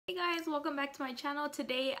guys, welcome back to my channel.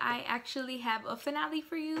 Today I actually have a finale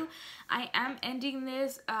for you. I am ending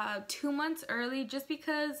this 2 months early just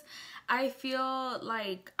because I feel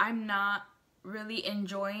like I'm not really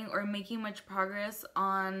enjoying or making much progress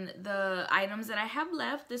on the items that I have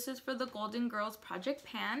left. This is for the Golden Girls Project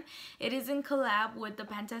Pan. It is in collab with the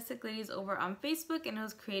Fantastic Ladies over on Facebook and it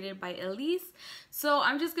was created by Elise. So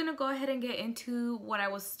I'm just gonna go ahead and get into what I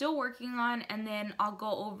was still working on, and then I'll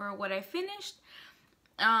go over what I finished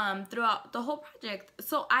throughout the whole project.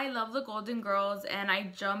 So I love the Golden Girls and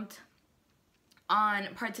I jumped on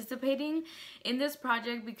participating in this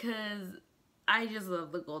project because I just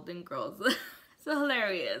love the Golden Girls. It's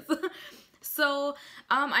hilarious. So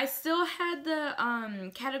I still had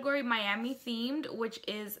the category Miami themed, which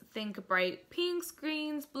is think bright pinks,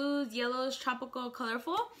 greens, blues, yellows, tropical,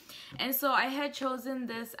 colorful. And so I had chosen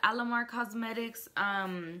this Alamar Cosmetics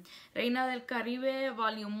Reina del Caribe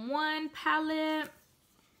Volume 1 palette.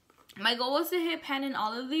 My goal was to hit pan in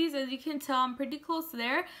all of these. As you can tell, I'm pretty close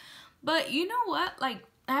there. But you know what? Like,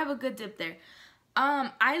 I have a good dip there.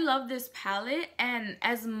 I love this palette, and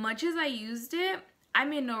as much as I used it,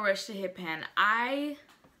 I'm in no rush to hit pan. I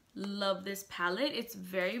love this palette. It's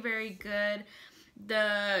very, very good.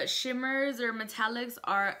 The shimmers or metallics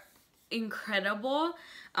are incredible.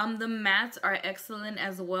 The mattes are excellent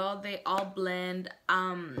as well. They all blend.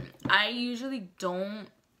 I usually don't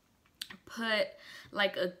put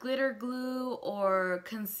like a glitter glue or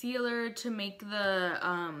concealer to make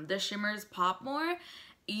the shimmers pop more.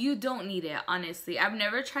 You don't need it, honestly. I've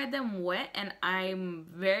never tried them wet, and I'm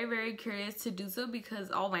very, very curious to do so because,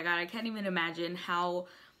 oh my god, I can't even imagine how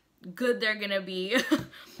good they're gonna be.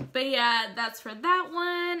 But yeah, that's for that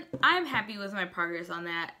one. I'm happy with my progress on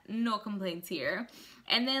that. No complaints here.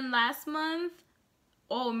 And then last month,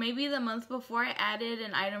 oh, maybe the month before, I added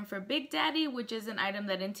an item for Big Daddy, which is an item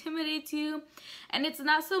that intimidates you. And it's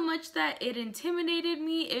not so much that it intimidated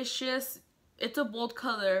me, it's just, it's a bold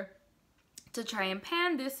color to try and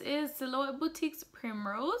pan. This is Silhouette Boutique's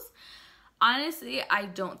Primrose. Honestly, I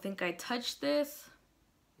don't think I touched this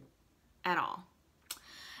at all.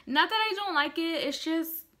 Not that I don't like it, it's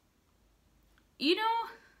just, you know,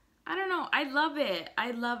 I don't know. I love it.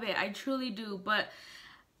 I love it. I truly do. But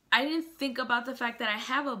I didn't think about the fact that I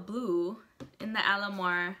have a blue in the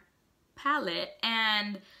Alamar palette,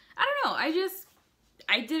 and I don't know,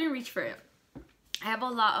 I didn't reach for it. I have a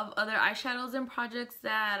lot of other eyeshadows and projects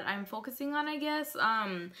that I'm focusing on, I guess,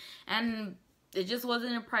 and it just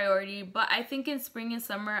wasn't a priority. But I think in spring and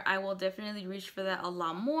summer I will definitely reach for that a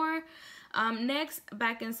lot more. Next,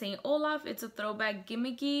 back in St. Olaf, it's a throwback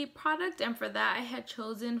gimmicky product, and for that I had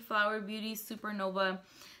chosen Flower Beauty Supernova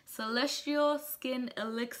Celestial Skin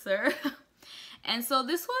Elixir. And so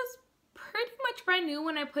this was pretty much brand new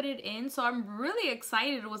when I put it in, so I'm really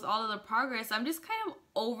excited with all of the progress. I'm just kind of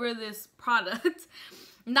over this product.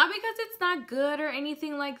 Not because it's not good or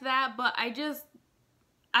anything like that, but I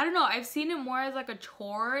don't know, I've seen it more as like a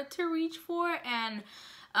chore to reach for, and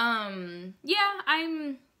yeah,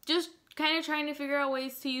 I'm just kind of trying to figure out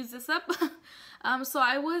ways to use this up. So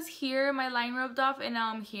I was here, my line rubbed off, and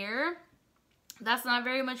now I'm here. That's not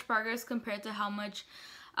very much progress compared to how much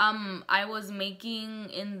I was making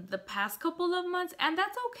in the past couple of months, and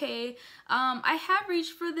that's okay. I have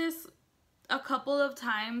reached for this a couple of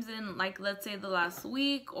times in, like, let's say the last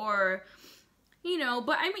week, or, you know,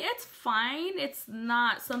 but I mean, it's fine. It's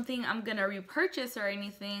not something I'm gonna repurchase or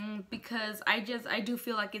anything because I do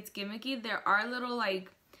feel like it's gimmicky. There are little,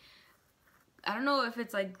 like, I don't know if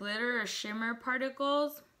it's like glitter or shimmer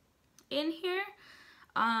particles in here.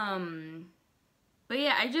 But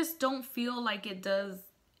yeah, I just don't feel like it does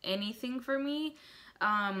anything for me.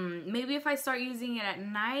 Maybe if I start using it at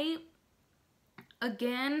night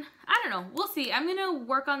again, I don't know, we'll see. I'm gonna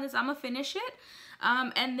work on this. I'm gonna finish it,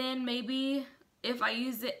 and then maybe if I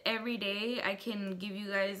use it every day, I can give you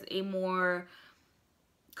guys a more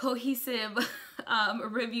cohesive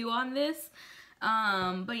review on this.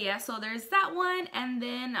 But yeah, so there's that one. And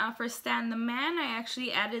then for Stan the Man, I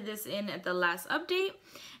actually added this in at the last update,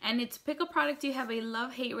 and it's pick a product you have a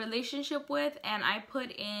love-hate relationship with, and I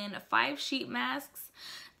put in 5 sheet masks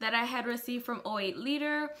that I had received from 08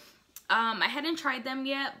 Liter. I hadn't tried them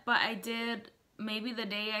yet, but I did maybe the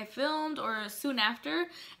day I filmed or soon after,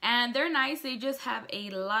 and they're nice. They just have a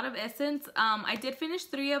lot of essence. I did finish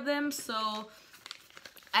 3 of them, so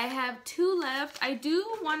I have 2 left. I do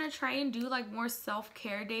want to try and do like more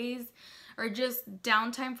self-care days or just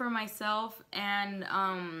downtime for myself, and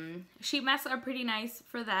sheet masks are pretty nice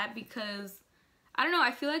for that because I don't know,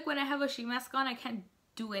 I feel like when I have a sheet mask on I can't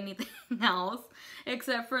do anything else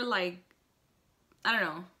except for, like, I don't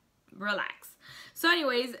know, relax. So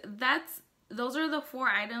anyways, that's those are the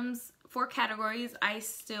 4 categories I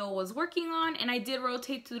still was working on, and I did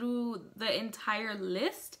rotate through the entire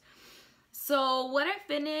list. So what I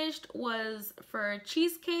finished was for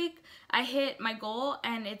cheesecake, I hit my goal,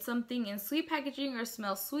 and it's something in sweet packaging or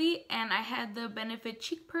smells sweet, and I had the Benefit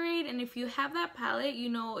Cheek Parade, and if you have that palette, you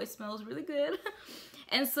know it smells really good.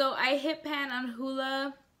 And so I hit pan on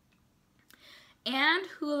Hoola and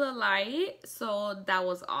Hoola Light, so that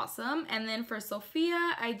was awesome. And then for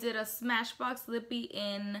Sophia, I did a Smashbox Lippy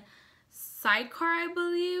in Sidecar, I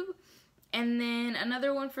believe. And then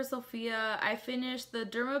another one for Sophia, I finished the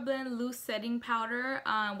Dermablend Loose Setting Powder,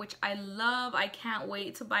 which I love. I can't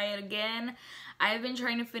wait to buy it again. I've been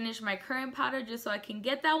trying to finish my current powder just so I can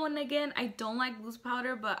get that one again. I don't like loose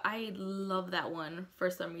powder, but I love that one for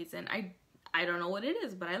some reason. I don't know what it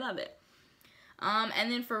is, but I love it.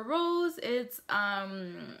 And then for Rose, it's,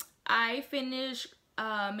 I finished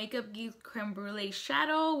Makeup Geek Creme Brulee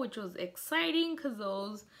Shadow, which was exciting because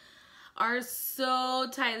those are so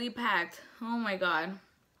tightly packed. Oh my god.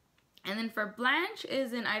 And then for Blanche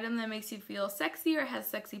is an item that makes you feel sexy or has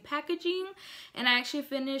sexy packaging. And I actually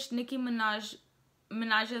finished Nicki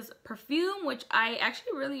Minaj's perfume, which I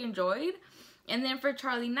actually really enjoyed. And then for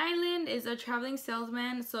Charlie Nyland is a traveling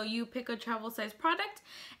salesman, so you pick a travel size product,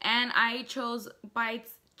 and I chose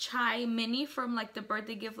Bites Chai Mini from like the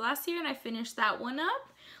birthday gift last year, and I finished that one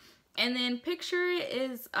up. And then Picture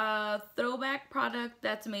is a throwback product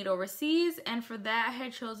that's made overseas, and for that I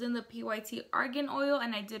had chosen the PYT Argan Oil,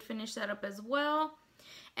 and I did finish that up as well.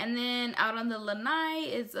 And then Out on the Lanai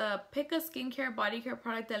is a pick a skincare body care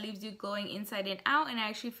product that leaves you glowing inside and out, and I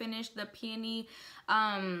actually finished the Peony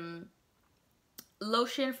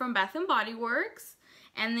lotion from Bath & Body Works.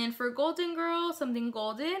 And then for Golden Girl, something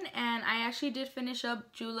golden, and I actually did finish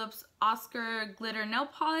up Julep's Oscar glitter nail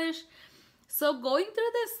polish. So going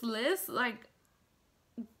through this list, like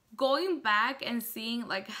going back and seeing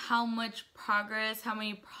like how much progress, how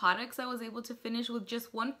many products I was able to finish with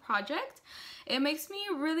just one project, it makes me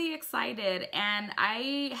really excited. And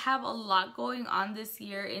I have a lot going on this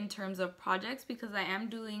year in terms of projects because I am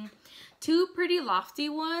doing 2 pretty lofty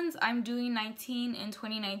ones. I'm doing 19 in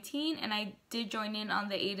 2019, and I did join in on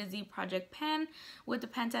the A to Z Project Pan with the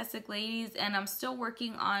Fantastic Ladies, and I'm still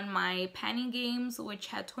working on my panning games, which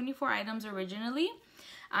had 24 items originally.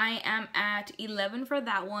 I am at 11 for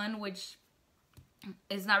that one, which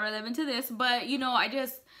is not relevant to this, but you know, I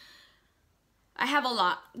have a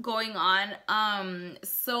lot going on.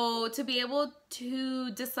 So to be able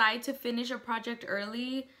to decide to finish a project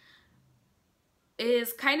early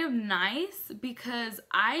is kind of nice because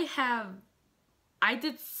I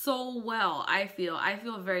did so well. I feel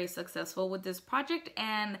very successful with this project,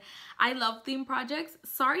 and I love theme projects.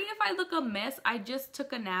 Sorry if I look a mess. I just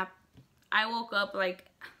took a nap. I woke up like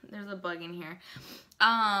there's a bug in here.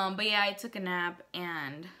 But yeah, I took a nap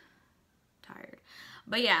and tired.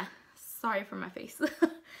 But yeah, sorry for my face.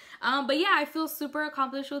 But yeah, I feel super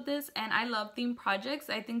accomplished with this, and I love theme projects.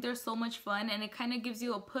 I think they're so much fun, and it kind of gives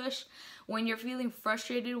you a push when you're feeling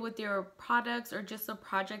frustrated with your products or just a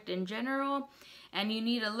project in general, and you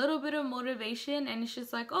need a little bit of motivation, and it's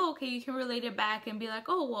just like, oh, okay, you can relate it back and be like,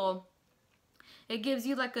 oh, well, it gives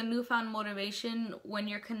you like a newfound motivation when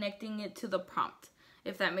you're connecting it to the prompt,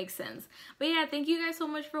 if that makes sense. But yeah, thank you guys so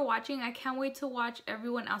much for watching. I can't wait to watch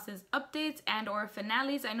everyone else's updates and or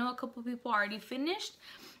finales. I know a couple people already finished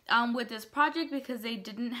with this project because they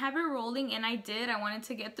didn't have it rolling, and I did. I wanted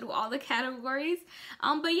to get through all the categories.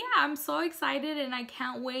 But yeah, I'm so excited, and I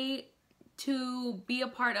can't wait to be a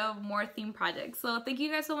part of more theme projects. So thank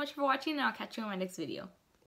you guys so much for watching, and I'll catch you in my next video.